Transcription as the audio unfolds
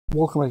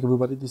Welcome back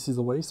everybody, this is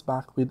Awais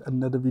back with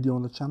another video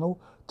on the channel.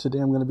 Today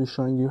I'm going to be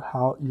showing you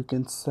how you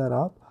can set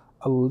up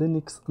a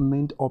Linux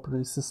Mint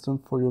operating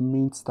system for your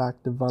Mint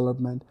Stack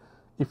development.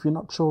 If you're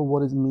not sure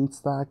what is Mint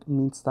Stack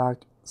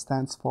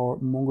stands for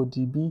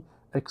MongoDB,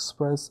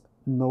 Express,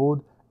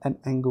 Node, and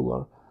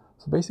Angular.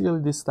 So basically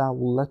this stack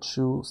will let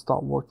you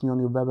start working on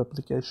your web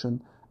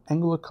application.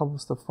 Angular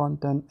covers the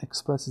front end,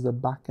 Express is a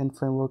back-end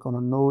framework on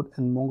a node,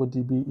 and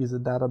MongoDB is a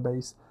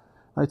database.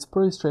 Now, it's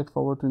pretty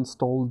straightforward to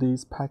install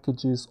these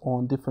packages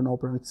on different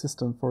operating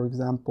systems, for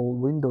example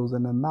Windows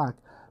and a Mac,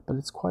 but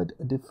it's quite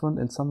different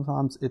and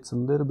sometimes it's a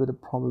little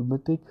bit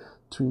problematic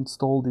to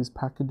install these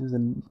packages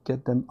and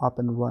get them up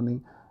and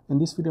running. In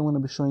this video I'm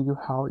going to be showing you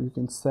how you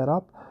can set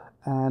up,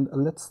 and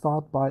let's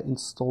start by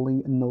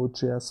installing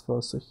Node.js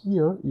first. So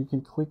here you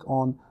can click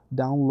on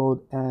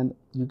download and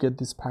you get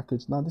this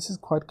package. Now this is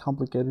quite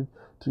complicated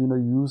to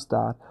use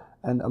that,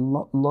 and a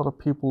lot of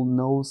people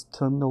knows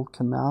terminal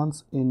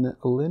commands in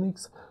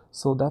Linux,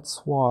 so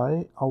that's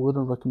why I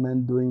wouldn't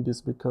recommend doing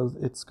this, because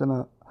it's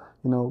gonna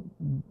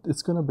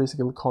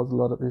basically cause a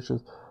lot of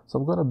issues.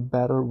 So I've got a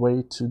better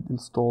way to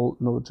install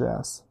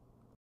Node.js.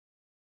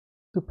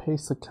 To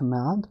paste a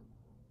command,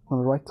 I'm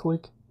gonna right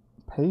click,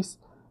 paste.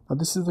 Now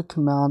this is the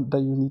command that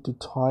you need to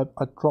type.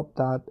 I dropped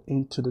that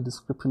into the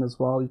description as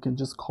well. You can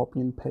just copy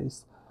and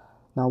paste.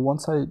 Now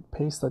once I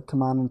paste that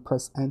command and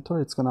press enter,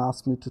 it's going to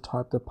ask me to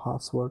type the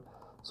password.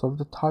 So I have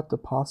to type the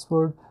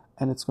password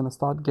and it's going to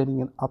start getting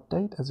an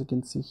update, as you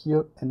can see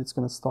here, and it's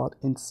going to start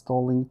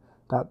installing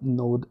that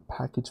node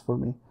package for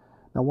me.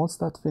 Now once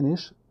that's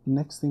finished,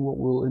 next thing what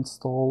we'll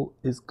install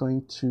is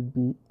going to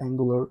be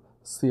Angular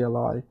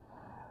CLI.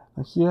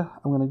 Now here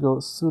I'm going to go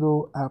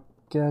sudo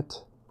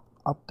apt-get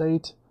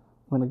update.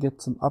 I'm going to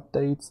get some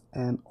updates,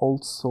 and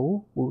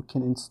also we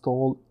can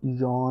install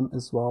yarn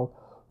as well.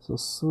 So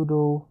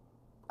sudo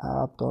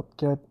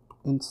apt-get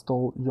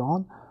install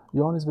yarn.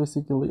 Yarn is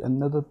basically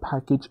another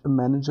package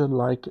manager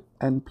like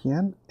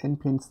npm.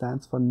 npm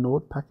stands for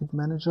node package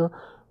manager,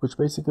 which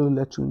basically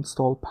lets you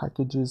install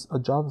packages or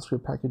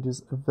JavaScript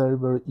packages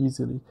very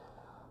easily.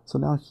 So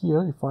now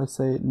here, if I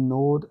say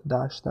node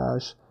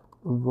 --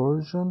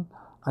 version,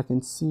 I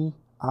can see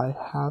I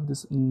have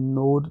this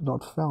node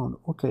not found.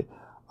 Okay,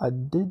 I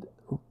did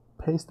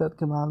paste that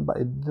command, but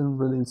it didn't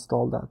really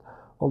install that.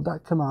 Well,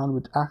 that command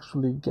would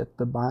actually get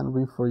the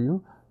binary for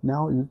you.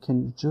 Now you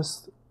can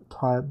just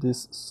type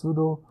this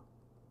sudo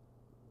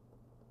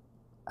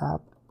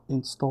apt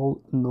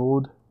install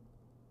node.js.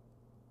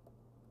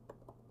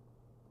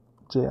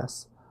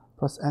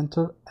 Press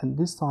enter, and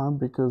this time,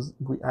 because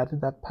we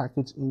added that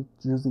package in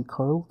using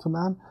curl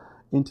command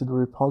into the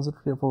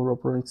repository of our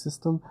operating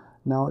system,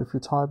 now if you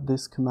type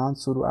this command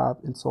sudo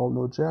apt install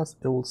node.js,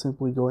 it will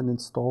simply go and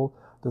install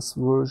this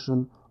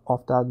version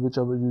of that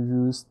whichever you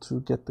use to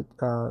get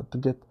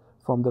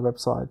from the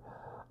website.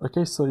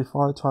 Okay, so if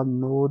I type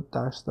node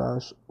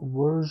 --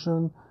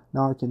 version,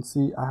 now I can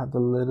see I have the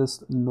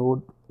latest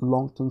node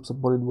long-term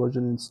supported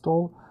version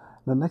installed.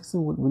 The next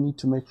thing we need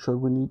to make sure,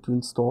 we need to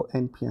install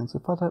npm. So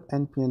if I type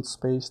npm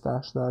space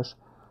 --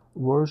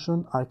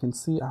 version, I can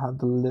see I have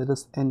the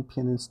latest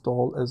npm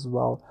installed as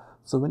well.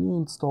 So when you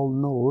install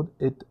node,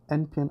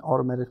 npm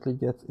automatically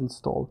gets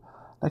installed.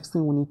 Next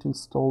thing we need to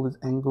install is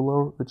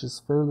Angular, which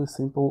is fairly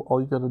simple. All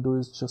you gotta do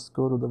is just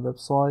go to the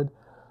website,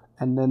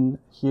 and then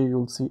here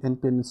you'll see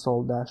npm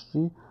install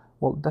 -g.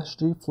 Well,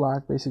 -g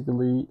flag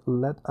basically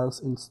let us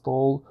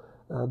install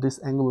this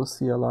Angular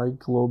CLI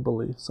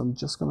globally. So I'm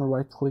just going to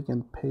right click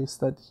and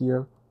paste that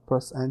here,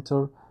 press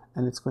enter,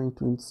 and it's going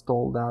to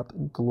install that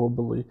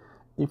globally.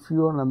 If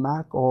you're on a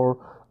Mac or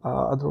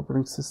other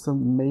operating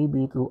system,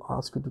 maybe it will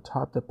ask you to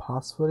type the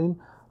password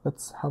in.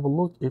 Let's have a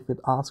look if it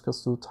asks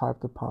us to type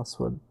the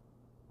password.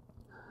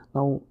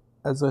 Now,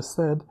 as I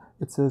said,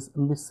 it says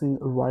missing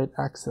write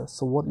access.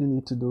 So what you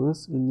need to do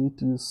is you need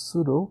to use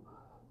sudo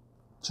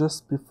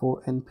just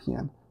before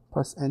npm.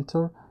 Press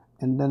enter,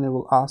 and then it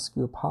will ask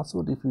you a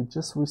password. If you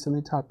just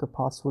recently typed the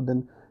password,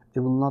 then it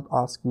will not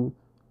ask you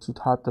to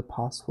type the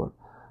password.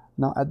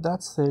 Now at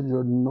that stage,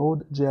 your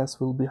Node.js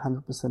will be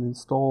 100%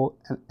 installed,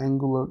 and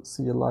Angular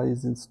CLI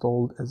is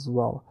installed as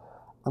well.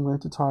 I'm going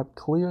to type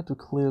clear to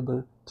clear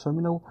the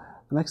terminal.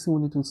 The next thing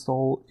we need to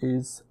install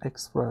is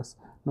Express.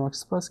 Now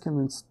Express can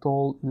be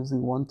installed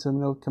using one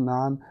terminal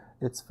command.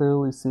 It's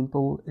fairly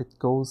simple. It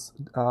goes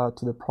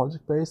to the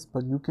project base,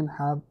 but you can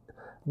have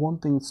one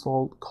thing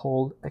installed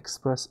called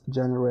Express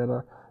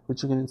Generator,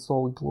 which you can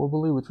install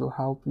globally, which will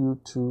help you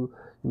to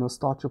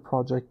start your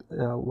project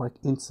like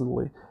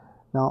instantly.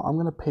 Now I'm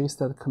going to paste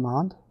that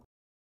command,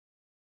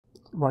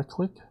 right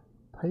click,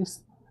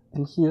 paste,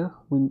 and here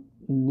we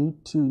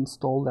need to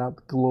install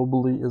that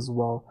globally as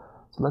well.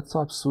 So let's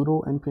type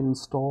sudo npm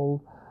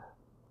install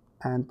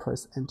and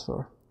press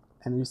enter,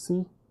 and you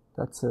see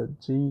that's a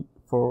G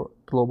for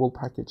global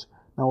package.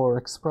 Now our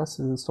Express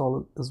is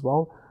installed as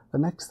well. The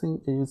next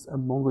thing is a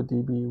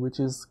MongoDB, which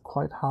is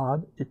quite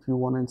hard if you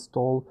want to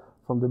install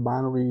from the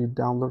binary you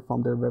download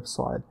from their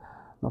website.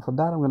 Now for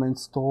that, I'm going to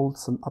install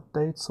some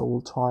updates. So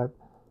we'll type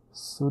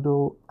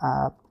sudo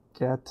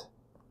apt-get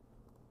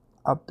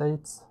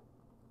updates,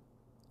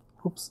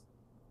 oops,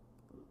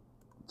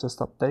 just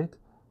update.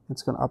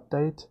 It's going to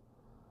update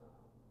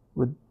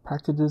with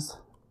packages,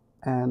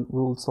 and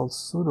we'll install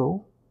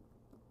sudo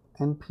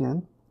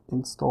npm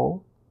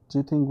install. Do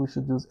you think we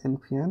should use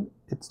npm?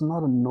 It's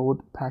not a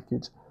node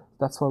package,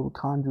 that's why we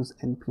can't use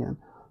npm.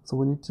 So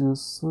we need to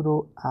use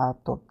sudo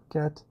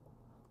app.get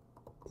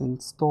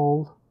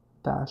install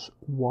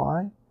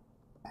 -y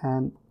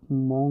and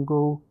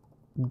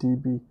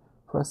mongodb.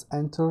 Press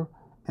enter,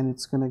 and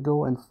it's going to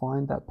go and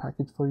find that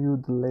package for you,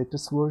 the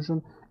latest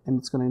version, and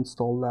it's going to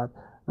install that.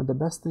 Now the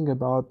best thing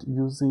about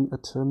using a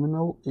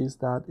terminal is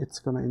that it's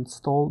going to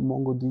install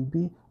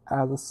MongoDB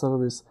as a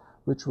service,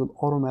 which will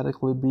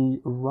automatically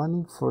be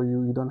running for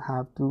you. You don't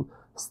have to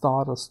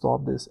start or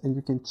stop this, and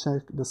you can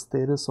check the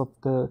status of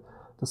the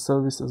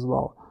service as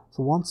well.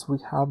 So once we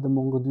have the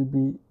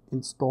MongoDB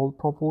installed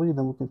properly,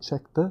 then we can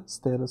check the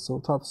status. So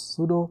type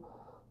sudo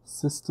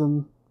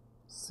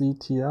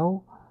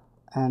systemctl,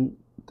 and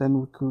then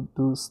we could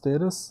do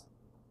status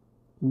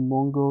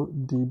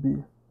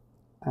MongoDB,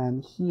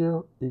 and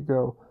here you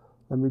go.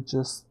 Let me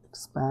just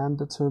expand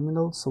the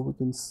terminal so we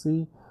can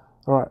see.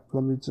 All right,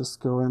 let me just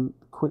go and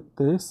quit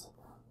this.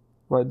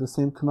 Right, the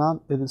same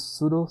command, it is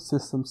sudo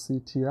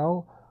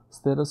systemctl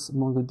status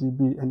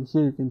MongoDB, and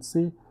here you can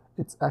see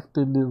it's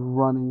actively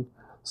running.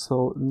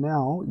 So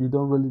now you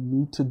don't really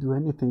need to do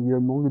anything. Your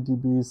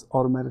MongoDB is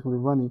automatically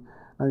running.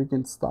 Now you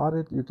can start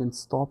it, you can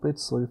stop it.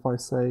 So if I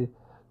say,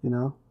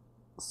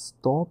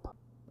 stop,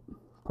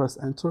 press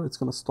enter, it's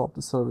going to stop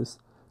the service.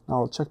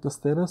 Now I'll check the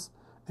status,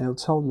 and it'll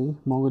tell me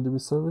MongoDB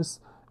service,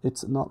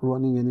 it's not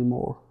running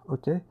anymore.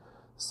 Okay,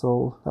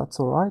 so that's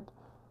all right.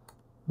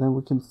 Then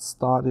we can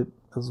start it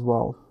as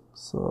well.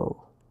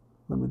 So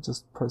let me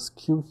just press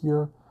Q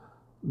here.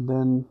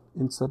 Then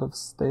instead of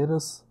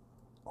status,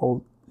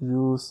 I'll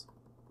use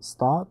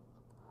start,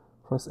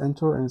 press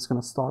enter, and it's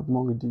going to start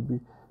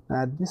MongoDB.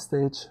 Now at this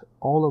stage,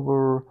 all of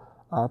our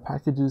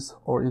packages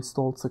are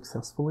installed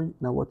successfully.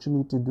 Now what you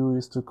need to do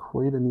is to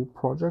create a new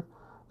project.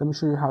 Let me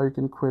show you how you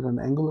can create an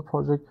Angular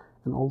project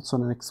and also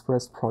an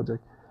Express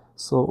project.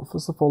 So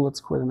first of all,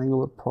 let's create an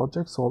Angular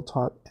project. So I'll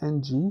type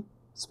ng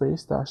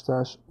space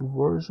 --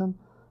 version,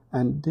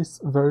 and this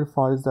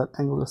verifies that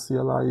Angular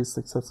CLI is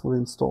successfully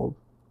installed.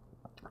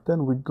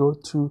 Then we go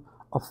to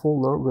a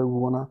folder where we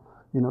want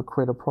to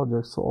create a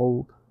project. So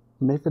I'll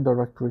make a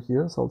directory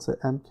here. So I'll say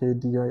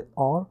mkdir,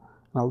 and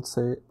I'll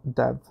say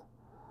dev,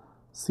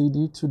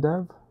 cd to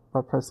dev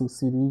by pressing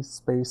cd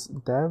space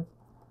dev,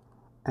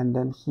 and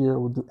then here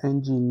we'll do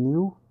ng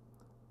new,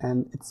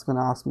 and it's going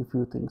to ask me a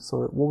few things.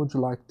 So what would you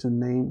like to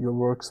name your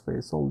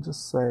workspace? So I'll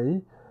just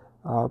say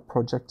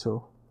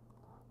projecto.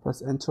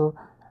 Press enter.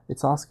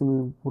 It's asking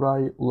me, would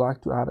I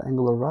like to add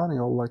Angular routing?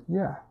 I'll like,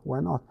 yeah,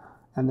 why not?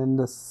 And then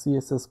the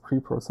CSS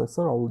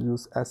preprocessor, I will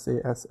use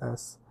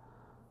SASS.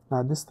 Now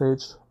at this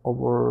stage,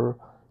 our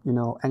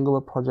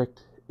Angular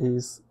project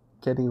is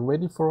getting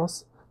ready for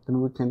us.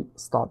 Then we can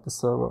start the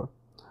server.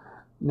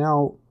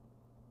 Now,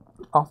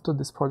 after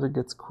this project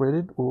gets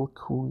created, we'll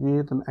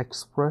create an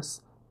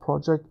Express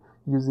project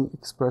using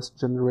Express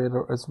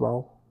generator as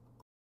well.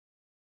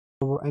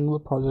 Our Angular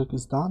project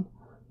is done.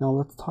 Now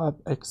let's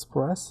type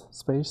express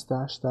space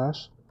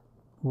 --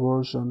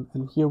 version,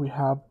 and here we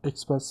have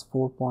Express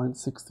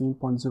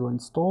 4.16.0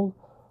 installed.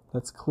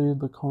 Let's clear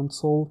the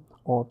console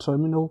or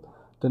terminal.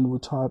 Then we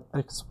type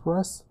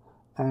express,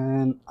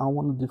 and I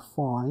want to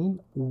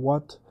define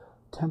what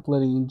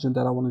templating engine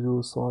that I want to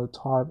use. So I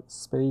type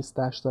space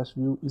 --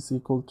 view is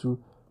equal to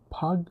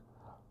pug,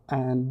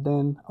 and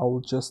then I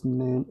will just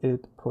name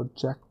it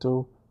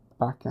projecto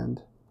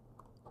backend.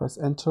 Press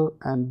enter,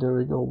 and there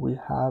we go. We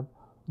have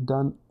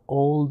done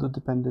all the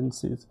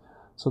dependencies.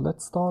 So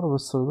let's start our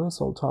server.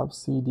 So I'll type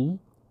cd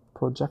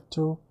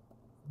projecto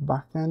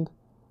backend,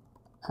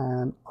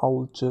 and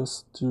I'll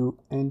just do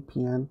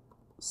npm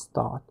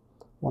start.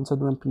 Once I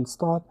do npm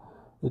start,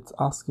 it's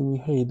asking me,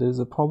 hey, there's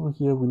a problem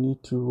here. We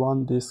need to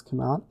run this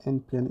command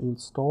npm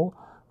install,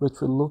 which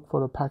will look for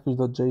the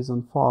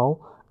package.json file.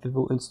 It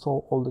will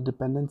install all the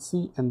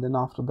dependency, and then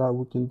after that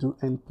we can do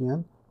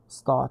npm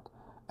start,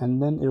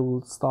 and then it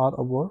will start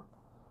our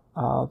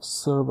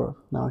server.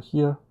 Now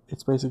here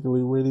it's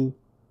basically waiting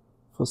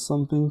for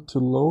something to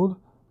load,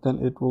 then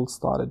it will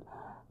start it.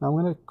 Now I'm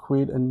going to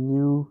create a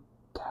new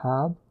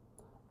tab,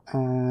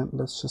 and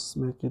let's just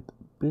make it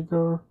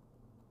bigger.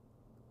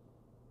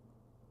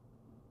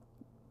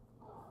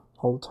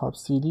 I'll type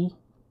cd,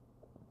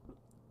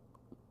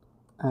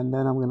 and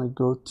then I'm going to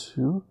go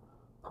to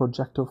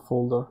projecto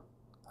folder.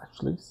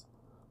 Actually,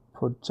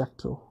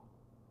 projecto.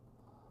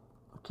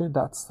 Okay,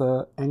 that's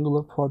the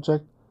Angular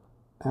project,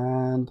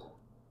 and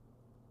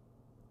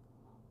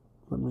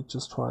let me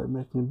just try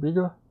making it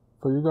bigger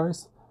for you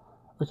guys.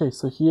 Okay,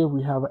 so here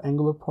we have an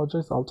Angular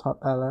project. I'll type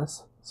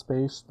ls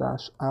space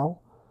 -l,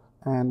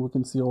 and we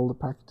can see all the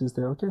packages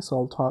there. Okay, so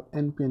I'll type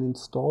npm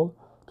install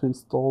to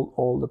install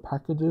all the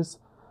packages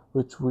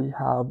which we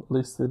have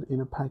listed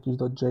in a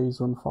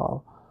package.json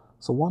file.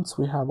 So once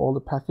we have all the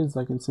packages,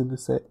 I can simply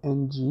say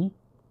ng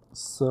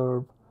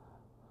serve,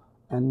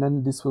 and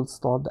then this will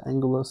start the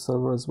Angular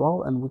server as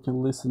well, and we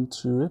can listen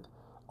to it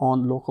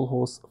on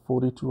localhost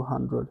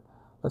 4200.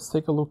 Let's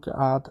take a look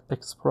at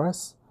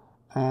Express,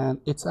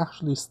 and it's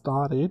actually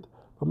started.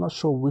 I'm not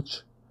sure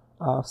which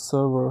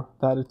server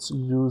that it's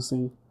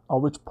using or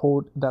which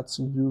port that's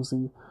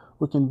using.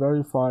 We can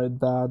verify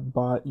that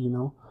by,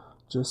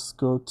 just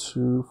go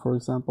to, for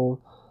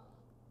example,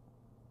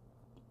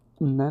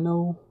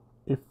 nano.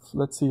 If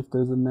let's see if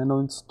there's a nano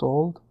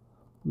installed.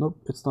 Nope,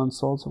 it's not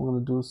installed, so I'm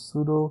going to do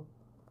sudo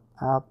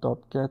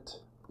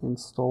app.get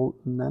install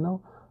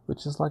nano,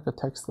 which is like a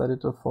text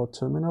editor for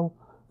terminal.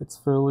 It's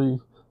fairly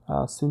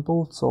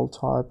simple, so I'll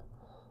type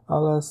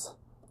ls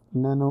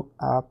nano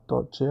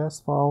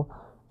app.js file,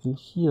 and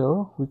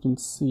here we can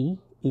see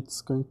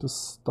it's going to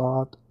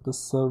start the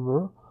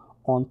server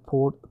on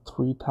port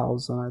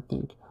 3000, I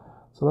think.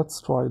 So let's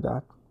try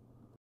that.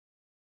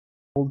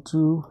 We'll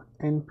do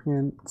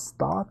npm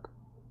start,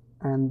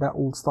 and that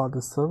will start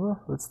the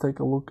server. Let's take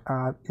a look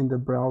at in the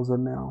browser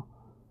now.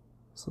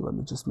 So let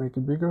me just make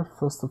it bigger.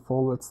 First of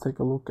all, let's take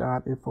a look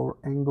at if our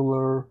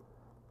Angular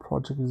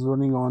project is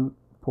running on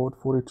port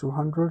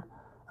 4200,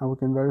 and we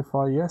can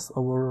verify yes,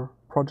 our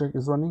project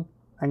is running,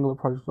 Angular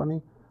project is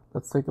running.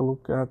 Let's take a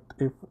look at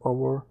if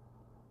our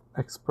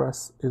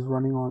Express is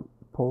running on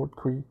port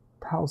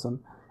 3000,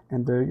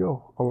 and there you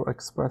go, our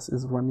Express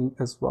is running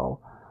as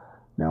well.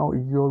 Now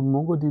your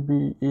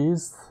MongoDB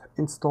is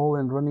installed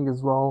and running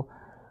as well,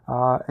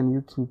 and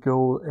you can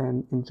go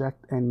and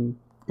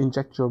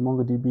inject your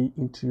MongoDB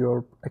into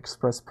your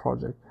Express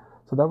project.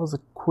 So that was a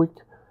quick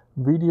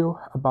video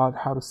about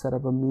how to set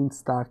up a mean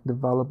stack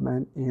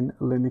development in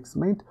Linux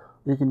Mint.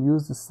 You can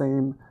use the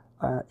same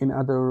in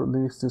other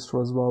Linux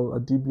distros as well.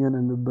 Debian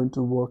and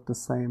Ubuntu work the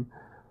same.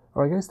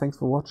 Alright guys, thanks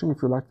for watching.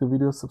 If you like the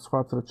video,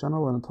 subscribe to the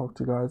channel, and I'll talk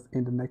to you guys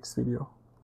in the next video.